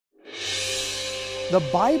The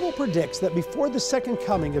Bible predicts that before the second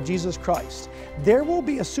coming of Jesus Christ, there will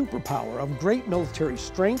be a superpower of great military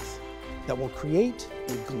strength that will create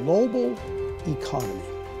a global economy.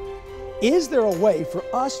 Is there a way for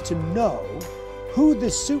us to know who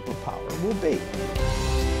this superpower will be?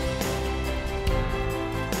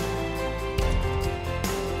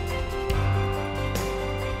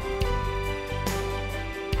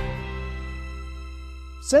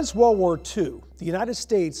 Since World War II, the United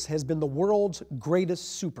States has been the world's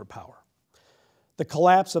greatest superpower. The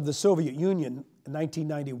collapse of the Soviet Union in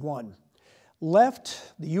 1991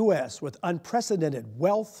 left the U.S. with unprecedented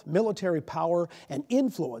wealth, military power, and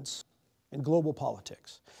influence in global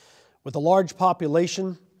politics. With a large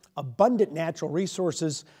population, abundant natural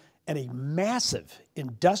resources, and a massive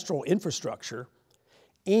industrial infrastructure,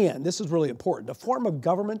 and this is really important, a form of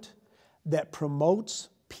government that promotes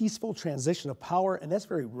peaceful transition of power, and that's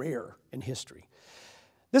very rare in history.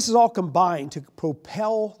 This is all combined to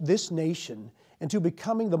propel this nation into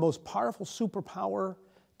becoming the most powerful superpower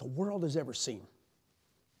the world has ever seen.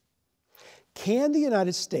 Can the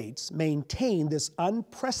United States maintain this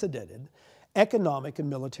unprecedented economic and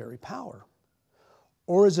military power?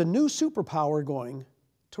 Or is a new superpower going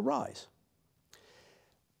to rise?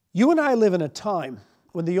 You and I live in a time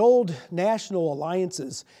when the old national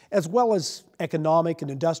alliances, as well as economic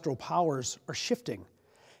and industrial powers, are shifting,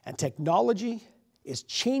 and technology is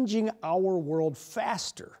changing our world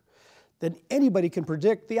faster than anybody can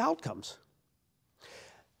predict the outcomes.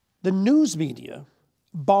 The news media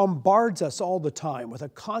bombards us all the time with a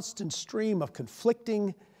constant stream of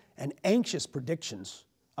conflicting and anxious predictions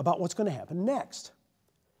about what's going to happen next.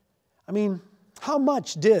 I mean, how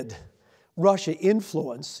much did Russia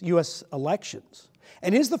influence U.S. elections?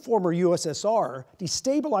 And is the former USSR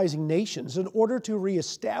destabilizing nations in order to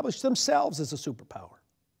reestablish themselves as a superpower?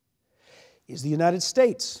 Is the United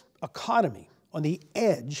States economy on the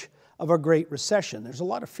edge of a great recession? There's a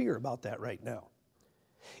lot of fear about that right now.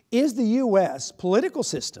 Is the U.S. political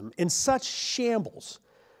system in such shambles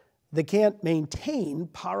that can't maintain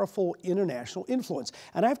powerful international influence?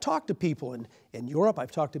 And I've talked to people in Europe,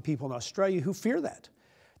 I've talked to people in Australia who fear that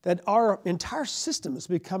our entire system is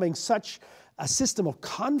becoming such a system of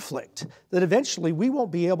conflict that eventually we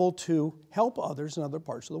won't be able to help others in other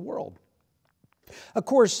parts of the world. Of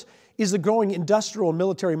course, is the growing industrial and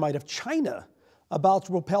military might of China about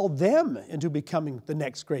to propel them into becoming the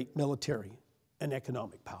next great military and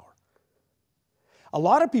economic power? A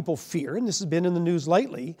lot of people fear, and this has been in the news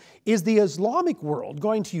lately, is the Islamic world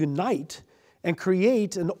going to unite and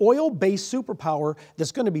create an oil-based superpower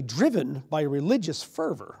that's going to be driven by religious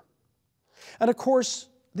fervor? And of course,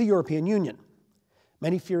 the European Union.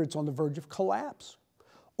 Many fear it's on the verge of collapse.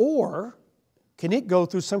 Or can it go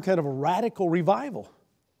through some kind of a radical revival?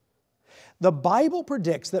 The Bible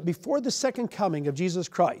predicts that before the second coming of Jesus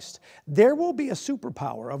Christ, there will be a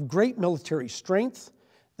superpower of great military strength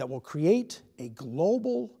that will create a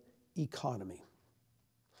global economy.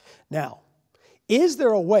 Now, is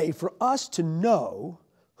there a way for us to know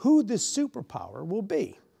who this superpower will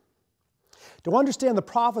be? To understand the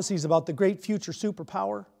prophecies about the great future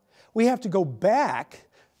superpower, we have to go back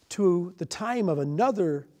to the time of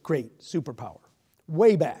another great superpower,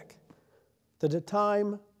 way back, to the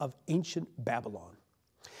time of ancient Babylon.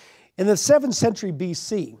 In the 7th century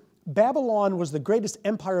BC, Babylon was the greatest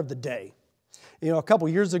empire of the day. You know, a couple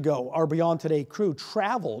years ago, our Beyond Today crew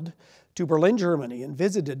traveled to Berlin, Germany, and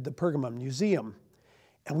visited the Pergamum Museum.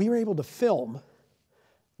 And we were able to film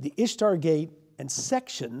the Ishtar Gate and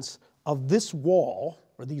sections of this wall,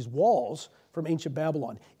 or these walls, from ancient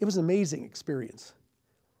Babylon. It was an amazing experience.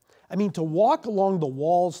 I mean, to walk along the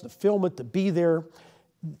walls, to film it, to be there,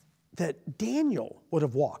 that Daniel would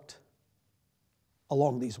have walked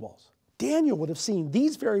along these walls. Daniel would have seen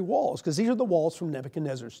these very walls, because these are the walls from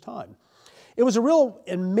Nebuchadnezzar's time. It was a real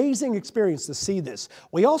amazing experience to see this.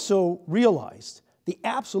 We also realized the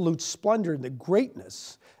absolute splendor and the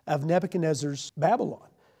greatness of Nebuchadnezzar's Babylon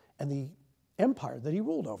and the empire that he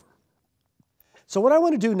ruled over. So what I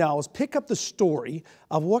want to do now is pick up the story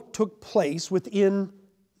of what took place within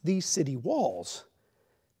these city walls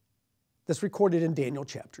that's recorded in Daniel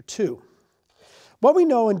chapter 2. What we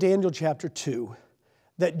know in Daniel chapter 2,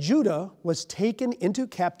 that Judah was taken into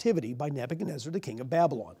captivity by Nebuchadnezzar, the king of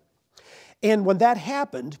Babylon. And when that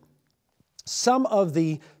happened, some of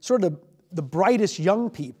the the brightest young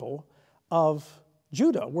people of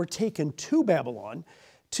Judah were taken to Babylon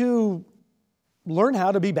to learn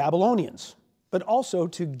how to be Babylonians, but also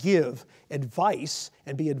to give advice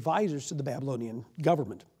and be advisors to the Babylonian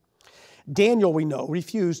government. Daniel, we know,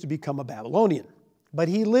 refused to become a Babylonian, but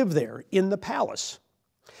he lived there in the palace.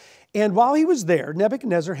 And while he was there,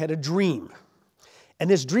 Nebuchadnezzar had a dream. And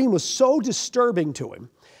this dream was so disturbing to him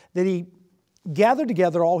that he gathered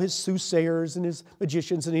together all his soothsayers and his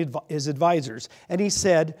magicians and his advisors. And he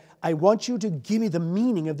said, I want you to give me the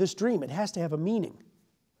meaning of this dream. It has to have a meaning.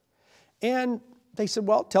 And they said,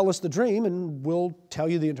 well, tell us the dream and we'll tell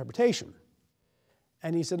you the interpretation.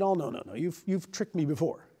 And he said, no, you've tricked me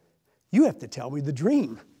before. You have to tell me the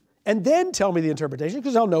dream and then tell me the interpretation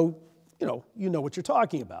because I'll know, you know what you're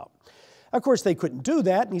talking about. Of course, they couldn't do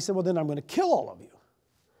that. And he said, well, then I'm going to kill all of you.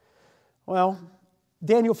 Well,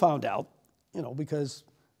 Daniel found out, because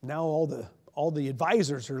now all the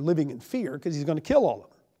advisors are living in fear because he's going to kill all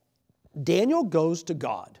of them. Daniel goes to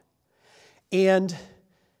God and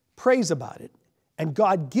prays about it. And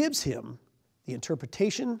God gives him the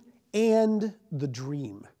interpretation and the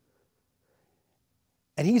dream.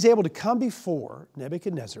 And he's able to come before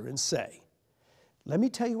Nebuchadnezzar and say, let me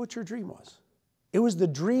tell you what your dream was. It was the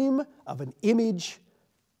dream of an image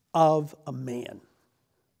of a man.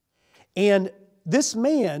 And this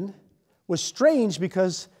man was strange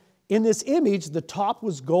because in this image, the top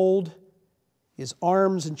was gold, his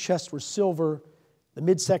arms and chest were silver, the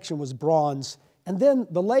midsection was bronze, and then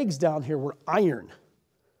the legs down here were iron.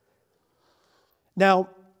 Now,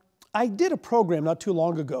 I did a program not too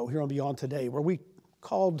long ago here on Beyond Today where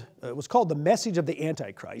it was called The Message of the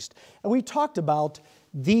Antichrist. And we talked about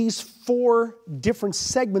these 4 different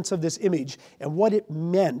segments of this image and what it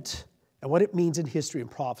meant and what it means in history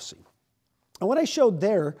and prophecy. And what I showed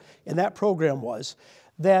there in that program was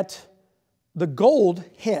that the gold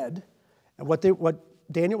head, and what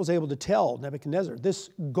Daniel was able to tell Nebuchadnezzar,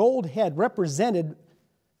 this gold head represented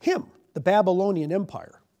him, the Babylonian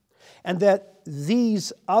Empire. And that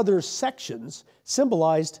these other sections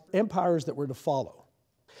symbolized empires that were to follow.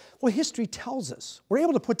 Well, history tells us. We're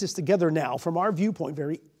able to put this together now from our viewpoint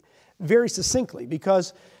very, very succinctly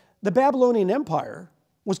because the Babylonian Empire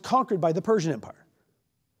was conquered by the Persian Empire.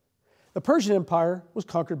 The Persian Empire was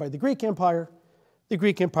conquered by the Greek Empire. The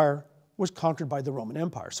Greek Empire was conquered by the Roman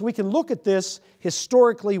Empire. So we can look at this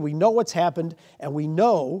historically. We know what's happened, and we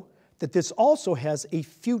know that this also has a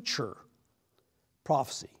future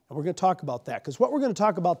prophecy. And we're going to talk about that because what we're going to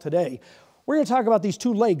talk about today, we're going to talk about these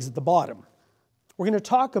 2 legs at the bottom. We're going to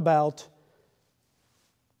talk about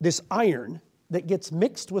this iron that gets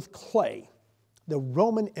mixed with clay, the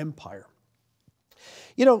Roman Empire.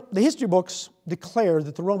 The history books declare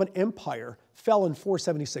that the Roman Empire fell in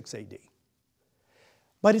 476 AD.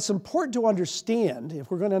 But it's important to understand,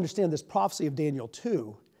 if we're going to understand this prophecy of Daniel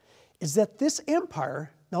 2, is that this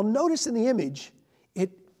empire, now notice in the image,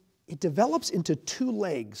 it develops into 2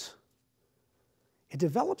 legs. It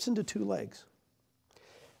develops into 2 legs.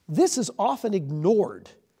 This is often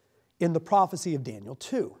ignored in the prophecy of Daniel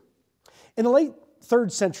 2. In the late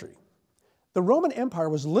 3rd century, the Roman Empire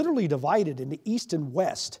was literally divided into east and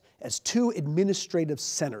west as 2 administrative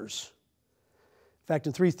centers. In fact,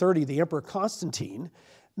 in 330, the Emperor Constantine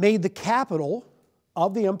made the capital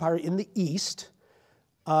of the empire in the east.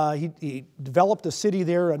 He developed a city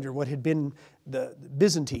there under what had been the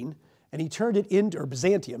Byzantine, and he turned it into, or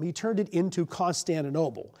Byzantium, he turned it into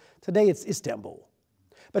Constantinople. Today it's Istanbul.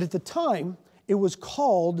 But at the time, it was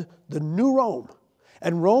called the New Rome.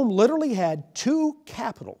 And Rome literally had 2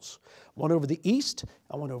 capitals, one over the east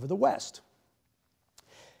and one over the west.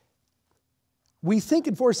 We think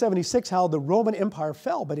in 476 how the Roman Empire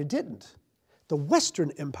fell, but it didn't. The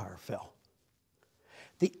Western Empire fell.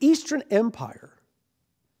 The Eastern Empire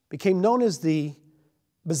became known as the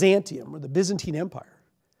Byzantium, or the Byzantine Empire,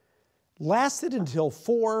 lasted until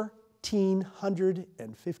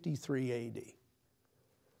 1453 AD.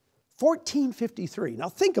 1453. Now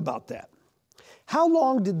think about that. How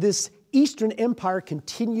long did this Eastern Empire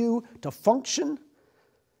continue to function?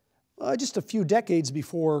 Just a few decades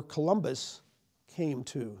before Columbus came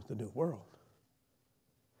to the New World.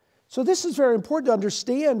 So this is very important to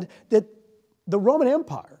understand that the Roman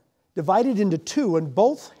Empire divided into 2, and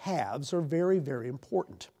both halves are very, very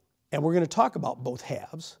important. And we're going to talk about both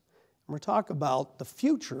halves. And we're going to talk about the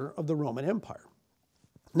future of the Roman Empire.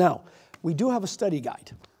 Now, we do have a study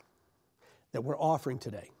guide that we're offering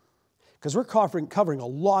today because we're covering a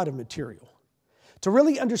lot of material. To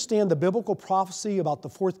really understand the biblical prophecy about the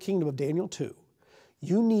 4th kingdom of Daniel 2,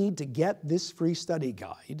 you need to get this free study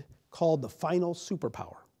guide called the Final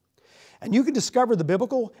Superpower. And you can discover the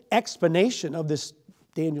biblical explanation of this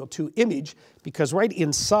Daniel 2 image because right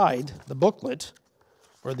inside the booklet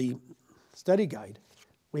or the study guide,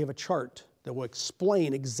 we have a chart that will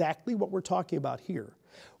explain exactly what we're talking about here,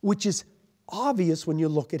 which is obvious when you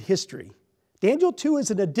look at history. Daniel 2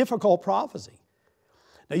 isn't a difficult prophecy.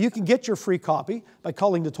 Now, you can get your free copy by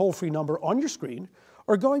calling the toll-free number on your screen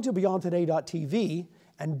or going to beyondtoday.tv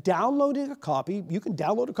and downloading a copy. You can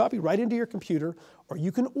download a copy right into your computer, or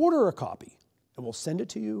you can order a copy, and we'll send it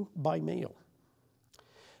to you by mail.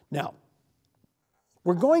 Now,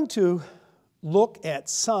 we're going to look at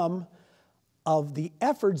some of the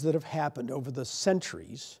efforts that have happened over the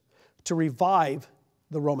centuries to revive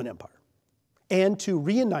the Roman Empire and to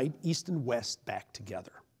reunite East and West back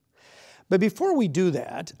together. But before we do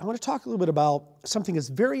that, I want to talk a little bit about something that's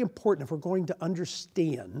very important if we're going to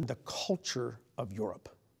understand the culture of Europe.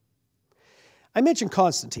 I mentioned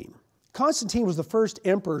Constantine. Constantine was the first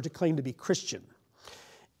emperor to claim to be Christian.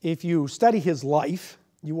 If you study his life,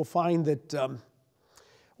 you will find that, the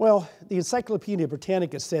Encyclopedia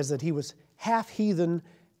Britannica says that he was half heathen,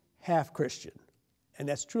 half Christian. And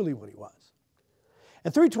that's truly what he was.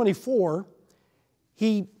 In 324,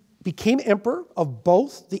 he became emperor of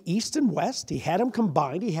both the East and West. He had them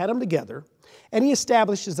combined, he had them together. And he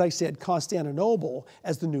established, as I said, Constantinople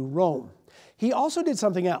as the new Rome. He also did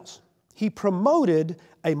something else. He promoted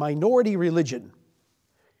a minority religion.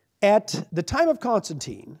 At the time of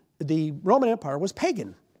Constantine, the Roman Empire was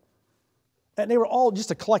pagan. And they were all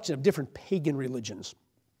just a collection of different pagan religions.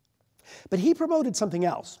 But he promoted something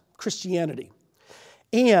else, Christianity.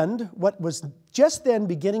 And what was just then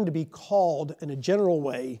beginning to be called, in a general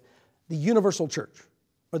way, the Universal Church,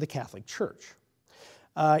 or the Catholic Church.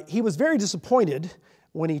 He was very disappointed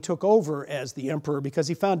when he took over as the emperor because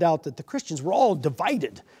he found out that the Christians were all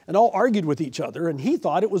divided and all argued with each other, and he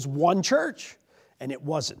thought it was one church, and it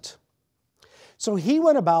wasn't. So he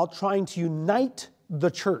went about trying to unite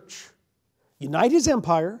the church, unite his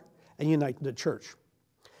empire, and unite the church.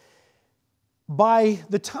 By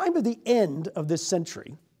the time of the end of this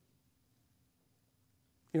century,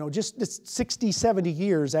 just 60, 70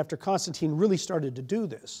 years after Constantine really started to do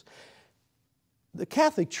this, the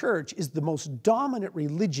Catholic Church is the most dominant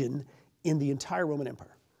religion in the entire Roman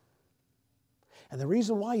Empire. And the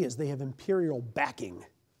reason why is they have imperial backing.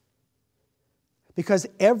 Because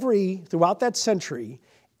throughout that century,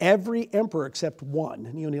 every emperor except one,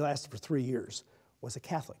 and he only lasted for 3 years, was a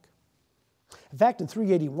Catholic. In fact, in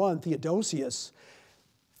 381, Theodosius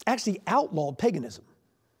actually outlawed paganism.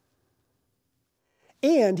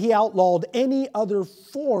 And he outlawed any other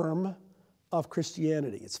form of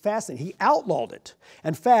Christianity. It's fascinating. He outlawed it.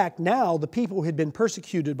 In fact, now the people who had been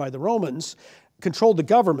persecuted by the Romans controlled the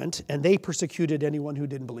government, and they persecuted anyone who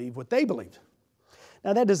didn't believe what they believed.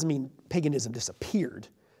 Now, that doesn't mean paganism disappeared,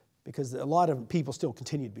 because a lot of people still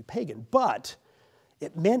continue to be pagan, but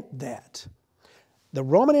it meant that the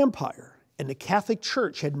Roman Empire and the Catholic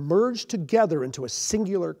Church had merged together into a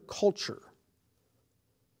singular culture.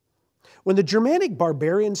 When the Germanic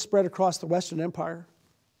barbarians spread across the Western Empire,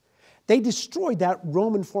 they destroyed that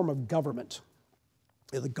Roman form of government.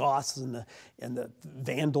 The Goths and the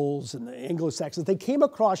Vandals and the Anglo-Saxons, they came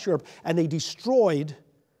across Europe and they destroyed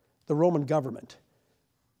the Roman government.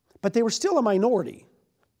 But they were still a minority.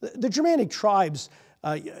 The Germanic tribes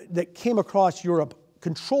that came across Europe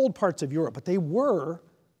controlled parts of Europe, but they were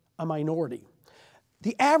a minority.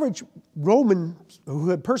 The average person who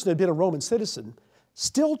had been a Roman citizen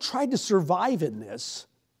still tried to survive in this,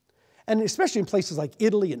 and especially in places like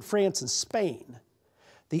Italy and France and Spain.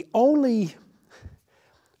 The only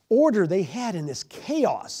order they had in this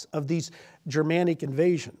chaos of these Germanic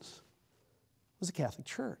invasions was the Catholic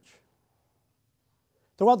Church.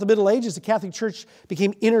 Throughout the Middle Ages, the Catholic Church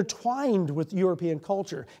became intertwined with European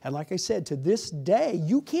culture. And like I said, to this day,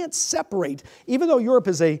 you can't separate, even though Europe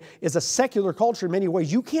is a secular culture in many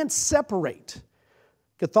ways, you can't separate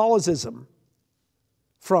Catholicism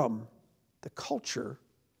from the culture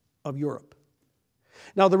of Europe.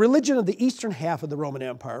 Now, the religion of the eastern half of the Roman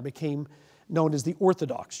Empire became known as the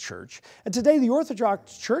Orthodox Church. And today, the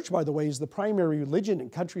Orthodox Church, by the way, is the primary religion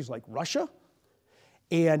in countries like Russia,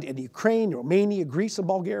 and in Ukraine, Romania, Greece, and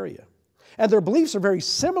Bulgaria. And their beliefs are very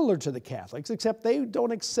similar to the Catholics, except they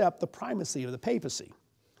don't accept the primacy of the papacy.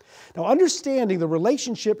 Now, understanding the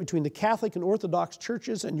relationship between the Catholic and Orthodox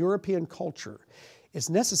churches and European culture is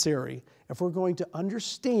necessary if we're going to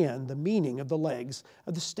understand the meaning of the legs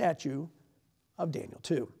of the statue of Daniel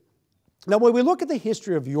 2. Now, when we look at the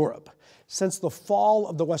history of Europe since the fall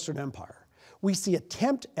of the Western Empire, we see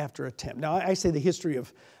attempt after attempt. Now, I say the history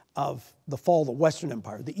of the fall of the Western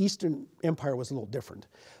Empire. The Eastern Empire was a little different.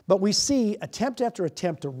 But we see attempt after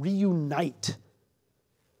attempt to reunite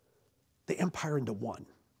the empire into one.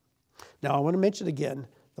 Now, I want to mention again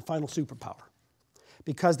the Final Superpower,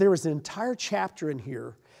 because there is an entire chapter in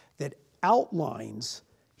here that outlines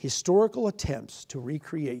historical attempts to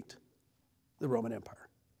recreate the Roman Empire.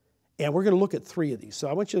 And we're going to look at 3 of these. So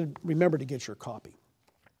I want you to remember to get your copy.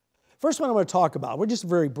 First one I want to talk about, we're just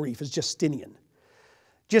very brief, is Justinian.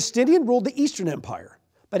 Justinian ruled the Eastern Empire.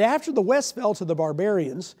 But after the West fell to the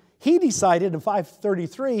barbarians, he decided in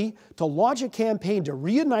 533 to launch a campaign to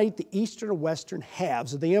reunite the eastern and western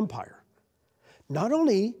halves of the empire. Not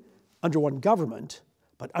only under one government,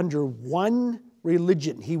 but under one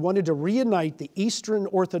religion. He wanted to reunite the Eastern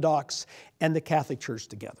Orthodox and the Catholic Church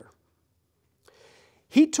together.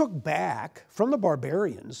 He took back from the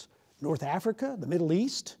barbarians North Africa, the Middle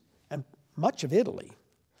East, and much of Italy.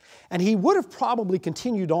 And he would have probably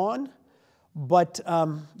continued on, but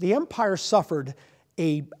the empire suffered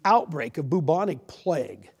an outbreak of bubonic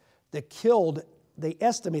plague that killed, they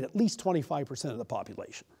estimate, at least 25% of the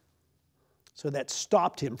population. So that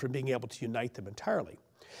stopped him from being able to unite them entirely.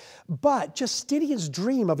 But Justinian's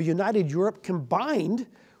dream of a united Europe combined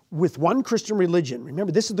with one Christian religion,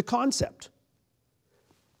 remember this is the concept,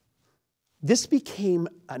 this became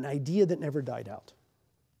an idea that never died out.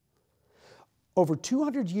 Over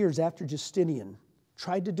 200 years after Justinian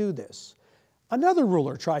tried to do this, another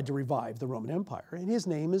ruler tried to revive the Roman Empire, and his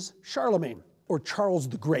name is Charlemagne, or Charles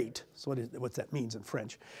the Great. That's what that means in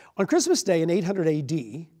French. On Christmas Day in 800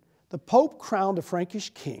 AD, the Pope crowned a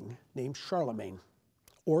Frankish king named Charlemagne,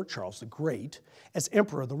 or Charles the Great, as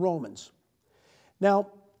Emperor of the Romans. Now,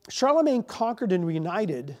 Charlemagne conquered and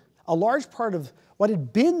reunited a large part of what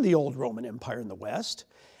had been the old Roman Empire in the West,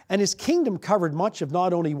 and his kingdom covered much of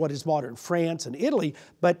not only what is modern France and Italy,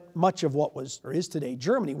 but much of what was, or is today,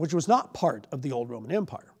 Germany, which was not part of the old Roman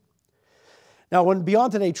Empire. Now, when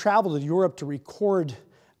Beyond Today traveled to Europe to record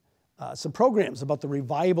some programs about the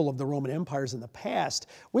revival of the Roman empires in the past,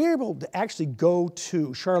 we were able to actually go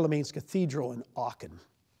to Charlemagne's cathedral in Aachen.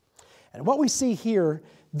 And what we see here,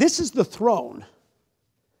 this is the throne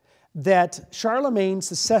that Charlemagne's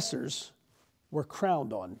successors were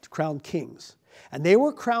crowned on, crowned kings. And they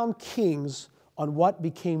were crowned kings on what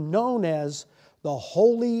became known as the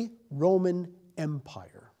Holy Roman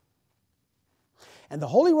Empire. And the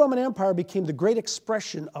Holy Roman Empire became the great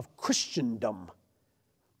expression of Christendom.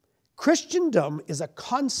 Christendom is a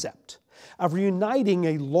concept of reuniting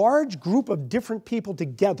a large group of different people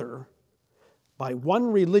together by one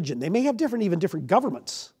religion. They may have even different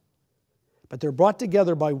governments, but they're brought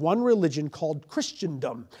together by one religion called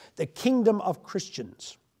Christendom, the kingdom of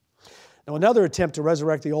Christians. Now, another attempt to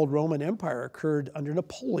resurrect the old Roman Empire occurred under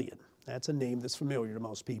Napoleon. That's a name that's familiar to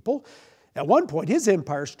most people. At one point, his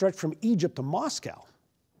empire stretched from Egypt to Moscow.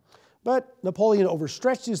 But Napoleon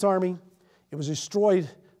overstretched his army. It was destroyed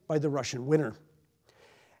by the Russian winter.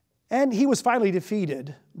 And he was finally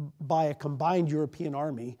defeated by a combined European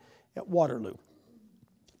army at Waterloo.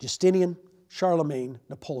 Justinian, Charlemagne,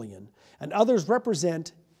 Napoleon, and others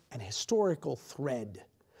represent an historical thread.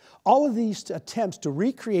 All of these attempts to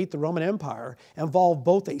recreate the Roman Empire involved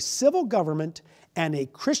both a civil government and a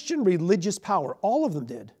Christian religious power. All of them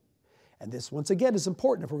did. And this, once again, is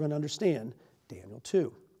important if we're going to understand Daniel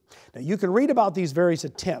 2. Now, you can read about these various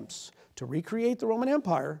attempts to recreate the Roman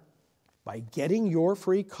Empire by getting your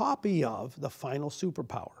free copy of the Final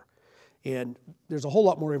Superpower. And there's a whole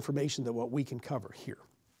lot more information than what we can cover here.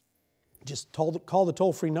 Just call the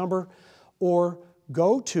toll-free number or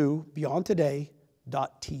go to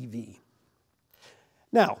beyondtoday.tv.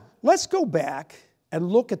 Now, let's go back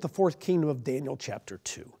and look at the fourth kingdom of Daniel chapter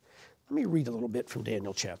 2. Let me read a little bit from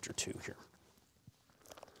Daniel chapter 2 here.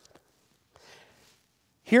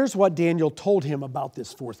 Here's what Daniel told him about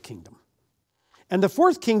this fourth kingdom. And the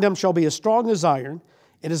fourth kingdom shall be as strong as iron,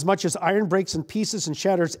 inasmuch as iron breaks in pieces and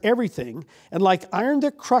shatters everything, and like iron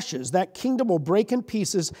that crushes, that kingdom will break in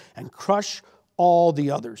pieces and crush all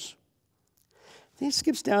the others. Then he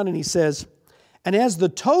skips down and he says, and as the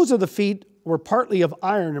toes of the feet were partly of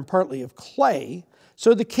iron and partly of clay,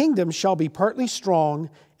 so the kingdom shall be partly strong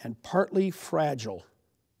and partly fragile.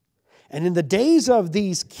 And in the days of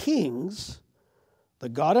these kings, the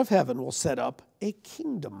God of heaven will set up a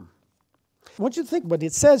kingdom. I want you to think what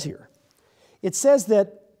it says here. It says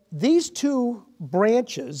that these two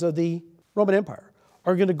branches of the Roman Empire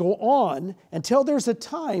are going to go on until there's a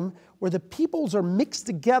time where the peoples are mixed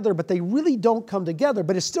together, but they really don't come together,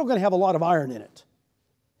 but it's still going to have a lot of iron in it.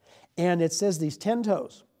 And it says these 10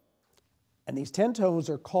 toes. And these 10 toes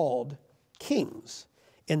are called kings.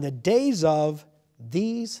 In the days of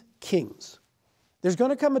these kings. There's going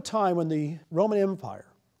to come a time when the Roman Empire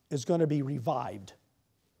is going to be revived.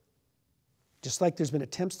 Just like there's been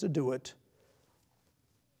attempts to do it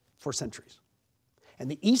for centuries. And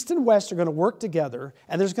the East and West are going to work together,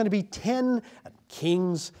 and there's going to be 10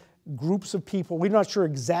 kings, groups of people. We're not sure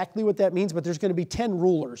exactly what that means, but there's going to be 10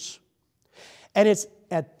 rulers. And it's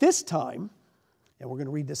at this time, and we're going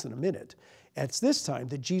to read this in a minute, it's this time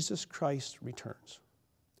that Jesus Christ returns.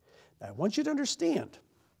 Now, I want you to understand,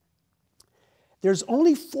 there's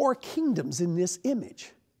only 4 kingdoms in this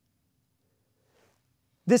image.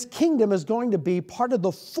 This kingdom is going to be part of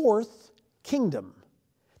the fourth kingdom.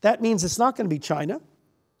 That means it's not going to be China.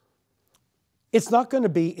 It's not going to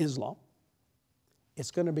be Islam. It's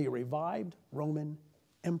going to be a revived Roman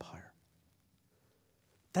Empire.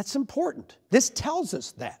 That's important. This tells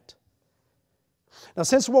us that. Now,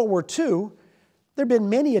 since World War II, there have been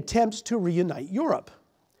many attempts to reunite Europe.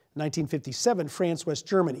 1957, France, West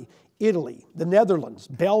Germany, Italy, the Netherlands,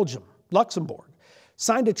 Belgium, Luxembourg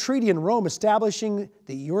signed a treaty in Rome establishing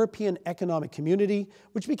the European Economic Community,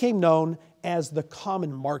 which became known as the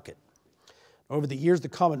Common Market. Over the years, the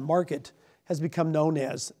Common Market has become known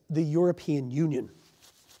as the European Union,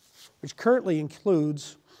 which currently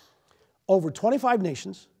includes over 25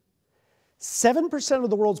 nations, 7% of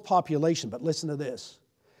the world's population, but listen to this,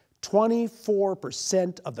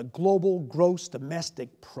 24% of the global gross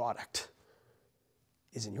domestic product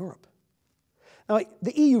is in Europe. Now,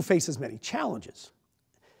 the EU faces many challenges.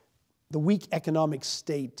 The weak economic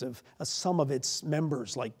state of some of its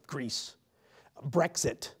members, like Greece,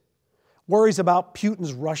 Brexit, worries about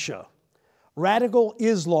Putin's Russia, radical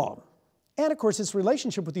Islam, and of course its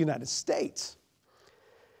relationship with the United States.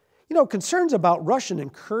 You know, concerns about Russian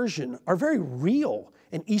incursion are very real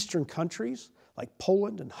in Eastern countries like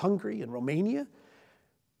Poland and Hungary and Romania.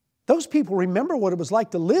 Those people remember what it was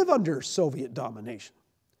like to live under Soviet domination.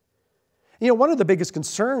 You know, one of the biggest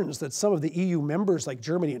concerns that some of the EU members like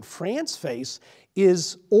Germany and France face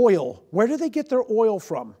is oil. Where do they get their oil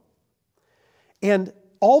from? And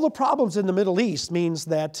all the problems in the Middle East means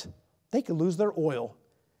that they could lose their oil.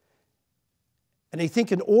 And they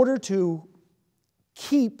think in order to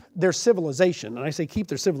keep their civilization, and I say keep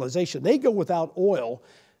their civilization, they go without oil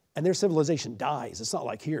and their civilization dies. It's not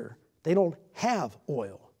like here. They don't have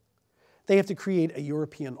oil. They have to create a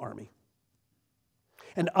European army.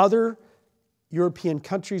 And other European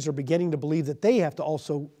countries are beginning to believe that they have to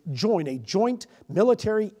also join a joint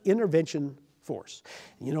military intervention force.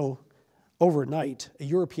 You know, overnight, a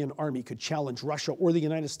European army could challenge Russia or the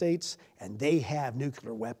United States, and they have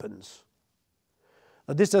nuclear weapons.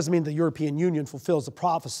 Now, this doesn't mean the European Union fulfills the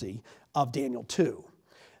prophecy of Daniel 2.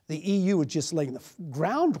 The EU is just laying the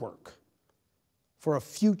groundwork for a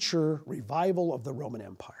future revival of the Roman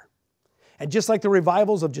Empire. And just like the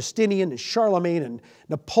revivals of Justinian and Charlemagne and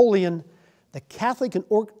Napoleon, the Catholic and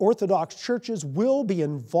Orthodox churches will be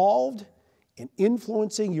involved in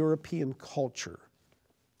influencing European culture.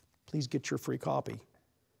 Please get your free copy.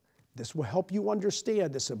 This will help you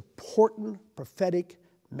understand this important prophetic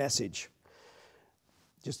message.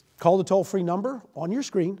 Just call the toll-free number on your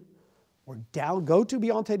screen or go to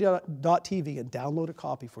beyonte.tv and download a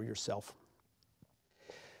copy for yourself.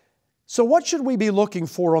 So what should we be looking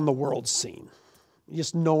for on the world scene?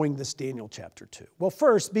 Just knowing this Daniel chapter 2. Well,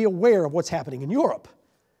 first, be aware of what's happening in Europe.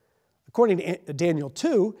 According to Daniel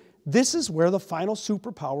 2, this is where the final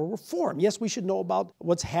superpower will form. Yes, we should know about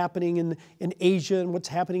what's happening in Asia and what's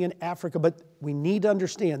happening in Africa, but we need to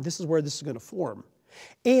understand this is where this is going to form.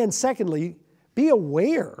 And secondly, be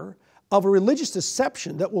aware of a religious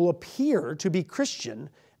deception that will appear to be Christian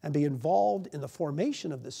and be involved in the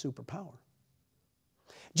formation of this superpower.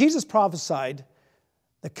 Jesus prophesied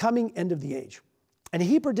the coming end of the age. And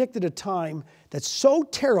he predicted a time that's so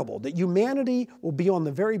terrible that humanity will be on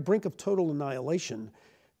the very brink of total annihilation,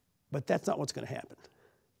 but that's not what's going to happen.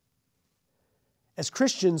 As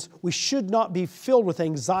Christians, we should not be filled with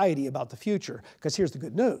anxiety about the future, because here's the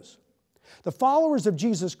good news. The followers of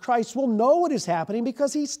Jesus Christ will know what is happening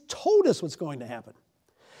because he's told us what's going to happen.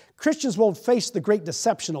 Christians won't face the great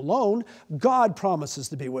deception alone. God promises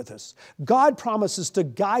to be with us. God promises to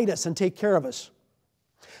guide us and take care of us.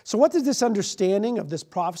 So what does this understanding of this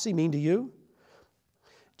prophecy mean to you?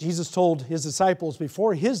 Jesus told his disciples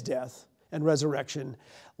before his death and resurrection,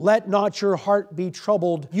 "Let not your heart be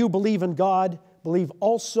troubled. You believe in God, believe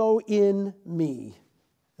also in me."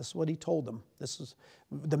 This is what he told them. This is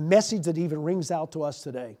the message that even rings out to us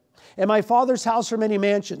today. "In my Father's house are many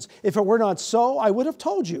mansions. If it were not so, I would have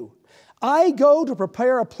told you. I go to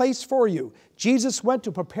prepare a place for you." Jesus went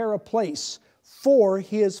to prepare a place for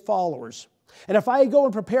his followers. "And if I go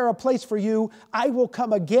and prepare a place for you, I will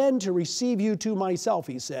come again to receive you to myself,"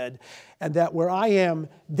 he said, "and that where I am,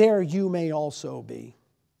 there you may also be."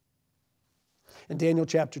 In Daniel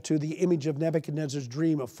chapter 2, the image of Nebuchadnezzar's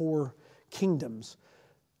dream of 4 kingdoms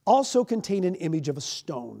also contained an image of a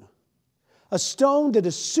stone that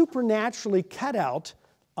is supernaturally cut out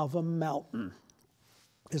of a mountain.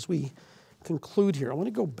 As we conclude here, I want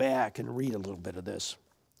to go back and read a little bit of this.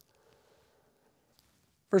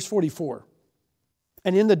 Verse 44.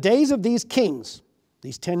 "And in the days of these kings,"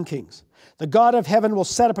 these 10 kings, "the God of heaven will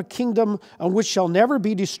set up a kingdom on which shall never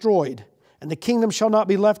be destroyed, And the kingdom shall not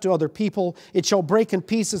be left to other people. It shall break in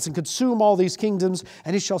pieces and consume all these kingdoms,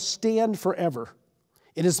 and it shall stand forever.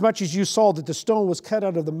 Inasmuch as you saw that the stone was cut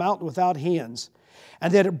out of the mountain without hands,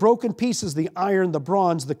 and that it broke in pieces the iron, the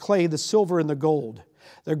bronze, the clay, the silver, and the gold.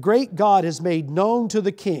 The great God has made known to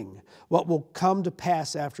the king what will come to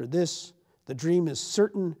pass after this. The dream is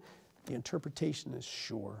certain, the interpretation is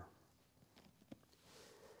sure.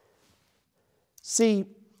 See,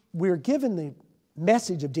 we're given the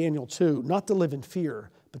message of Daniel 2, not to live in fear,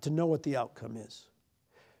 but to know what the outcome is.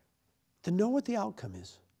 To know what the outcome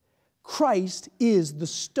is. Christ is the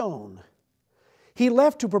stone. He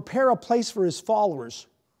left to prepare a place for his followers,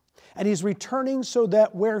 and he's returning so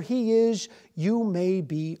that where he is, you may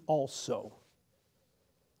be also.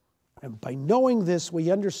 And by knowing this, we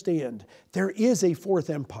understand there is a fourth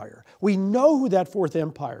empire. We know who that fourth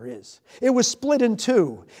empire is. It was split in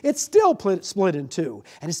two. It's still split in two.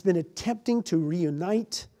 And it's been attempting to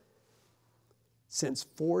reunite since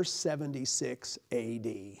 476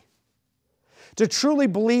 AD. To truly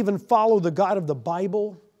believe and follow the God of the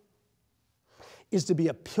Bible is to be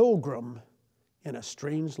a pilgrim in a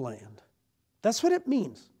strange land. That's what it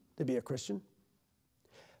means to be a Christian.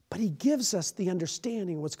 But he gives us the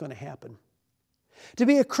understanding of what's going to happen. To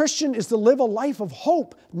be a Christian is to live a life of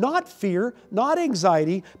hope, not fear, not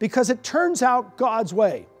anxiety, because it turns out God's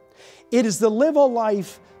way. It is to live a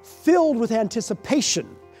life filled with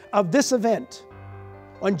anticipation of this event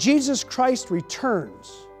when Jesus Christ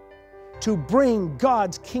returns to bring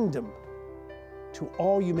God's kingdom to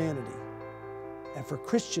all humanity, and for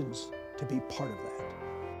Christians to be part of that.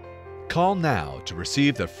 Call now to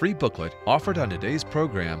receive the free booklet offered on today's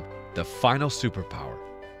program, The Final Superpower.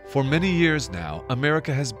 For many years now,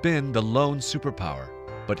 America has been the lone superpower.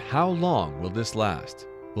 But how long will this last?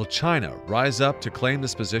 Will China rise up to claim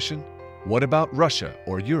this position? What about Russia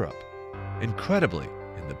or Europe? Incredibly,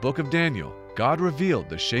 in the book of Daniel, God revealed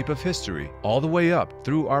the shape of history all the way up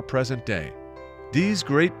through our present day. These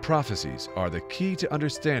great prophecies are the key to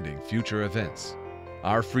understanding future events.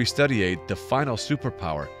 Our free study aid, The Final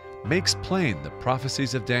Superpower, makes plain the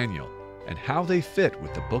prophecies of Daniel and how they fit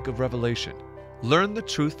with the book of Revelation. Learn the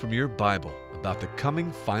truth from your Bible about the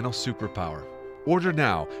coming final superpower. Order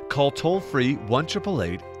now. Call toll-free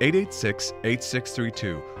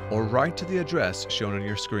 1-888-886-8632 or write to the address shown on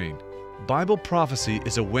your screen. Bible prophecy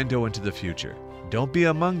is a window into the future. Don't be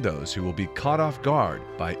among those who will be caught off guard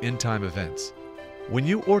by end-time events. When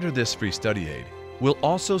you order this free study aid, we'll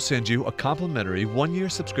also send you a complimentary 1-year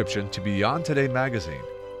subscription to Beyond Today magazine.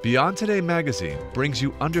 Beyond Today magazine brings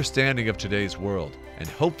you understanding of today's world and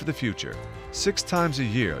hope for the future. 6 times a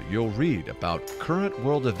year, you'll read about current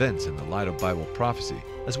world events in the light of Bible prophecy,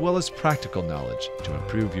 as well as practical knowledge to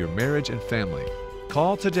improve your marriage and family.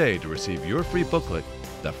 Call today to receive your free booklet,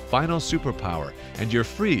 The Final Superpower, and your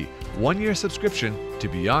free 1-year subscription to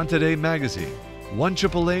Beyond Today magazine.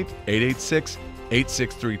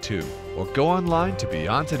 1-888-886-8632 or go online to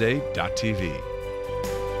beyondtoday.tv.